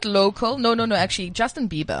keep it local. No, actually, Justin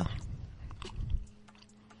Bieber.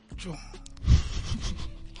 Sure.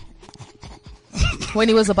 When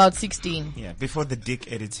he was about 16. yeah, before the dick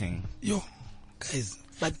editing. Yo, guys.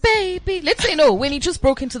 But Baby. Let's say no, when he just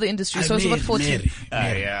broke into the industry. So it was about 14.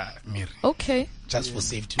 Mary. Yeah. Mary. Okay. Just for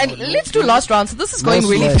safety. And let's do last round. So this is going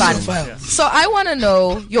really fun. File. So I want to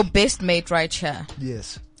know your best mate right here.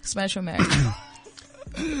 Yes. Smash or marry?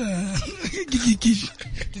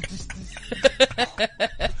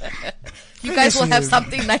 You guys will have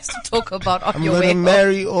something nice to talk about on I'm your gonna way home.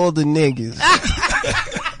 marry all the niggas.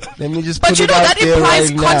 Let me just But put you it know out that there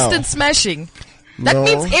implies right constant now. smashing. That No.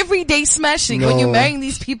 means everyday smashing when you're No. marrying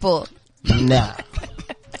these people. Nah.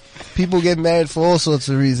 People get married for all sorts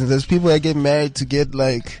of reasons. There's people that get married to get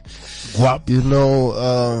like, you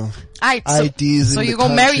know, Aight, IDs. so in you the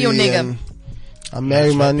gonna marry your country, nigga. and I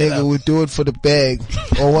marry my nigga. We do it for the bag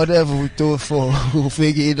or whatever we do it for. We'll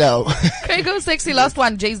figure it out. Craig, go sexy. Last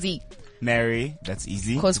one, Jay-Z. Marry, that's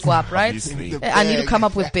easy. Cause guap, right? Obviously. I need to come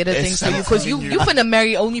up with better things for you, cause you finna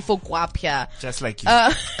marry only for guap here. Just like you.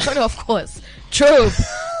 No, of course. True.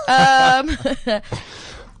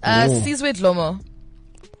 Sizwe Dlomo.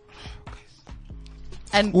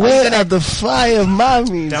 And where are the fire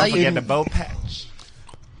mommies? Don't forget the bow patch.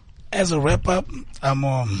 As a wrap up, I'm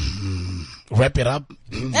wrap it up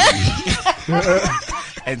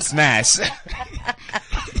and smash.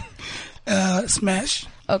 Smash.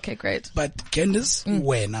 Okay, great. But Candace,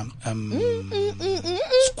 when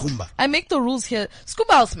Skumba. I make the rules here.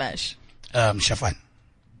 Skumba, I'll smash. Shafan.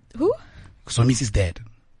 Who? So Mrs. Dad.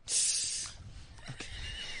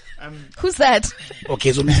 Who's that?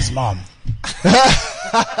 Okay, so Mrs. Mom.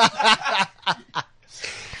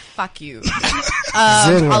 Fuck you.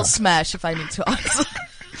 I'll smash if I need to answer.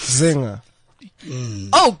 Zinger.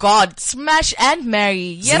 Oh God, smash and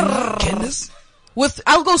marry. Yeah. Candace.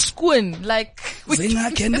 I'll go squin like.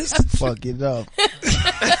 Zinger, Candace. Fuck it up.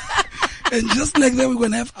 And just like that, we're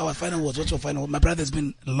gonna have our final words. What's your final word? My brother, it's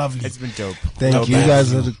been lovely. It's been dope. Thank you. You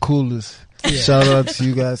guys are the coolest. Yeah. Shout out to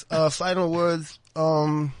you guys. Final words.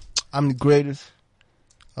 I'm the greatest.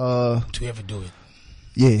 To ever do it.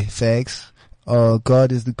 Yeah, facts.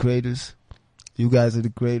 God is the greatest. You guys are the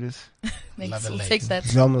greatest. Thanks. We'll take that.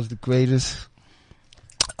 Zama's the greatest.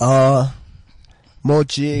 More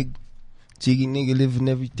jiggy nigga living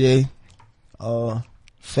every day.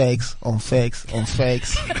 Facts on facts on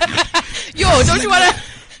facts. Yo, don't you wanna?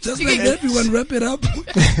 Just like that, we want to wrap it up.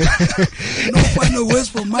 No final words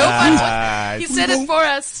for my He said it for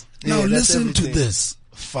us. Now listen to this.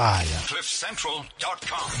 Fire.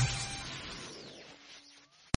 CliffCentral.com